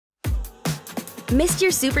Missed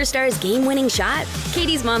your superstar's game-winning shot?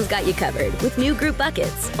 Katie's mom's got you covered with new group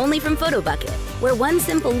buckets, only from PhotoBucket, where one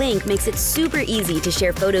simple link makes it super easy to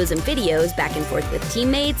share photos and videos back and forth with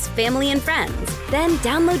teammates, family, and friends. Then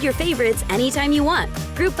download your favorites anytime you want.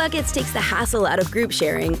 Group Buckets takes the hassle out of group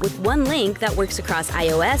sharing with one link that works across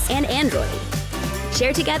iOS and Android.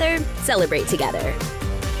 Share together, celebrate together.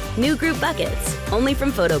 New Group Buckets, only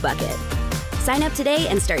from PhotoBucket. Sign up today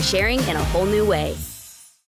and start sharing in a whole new way.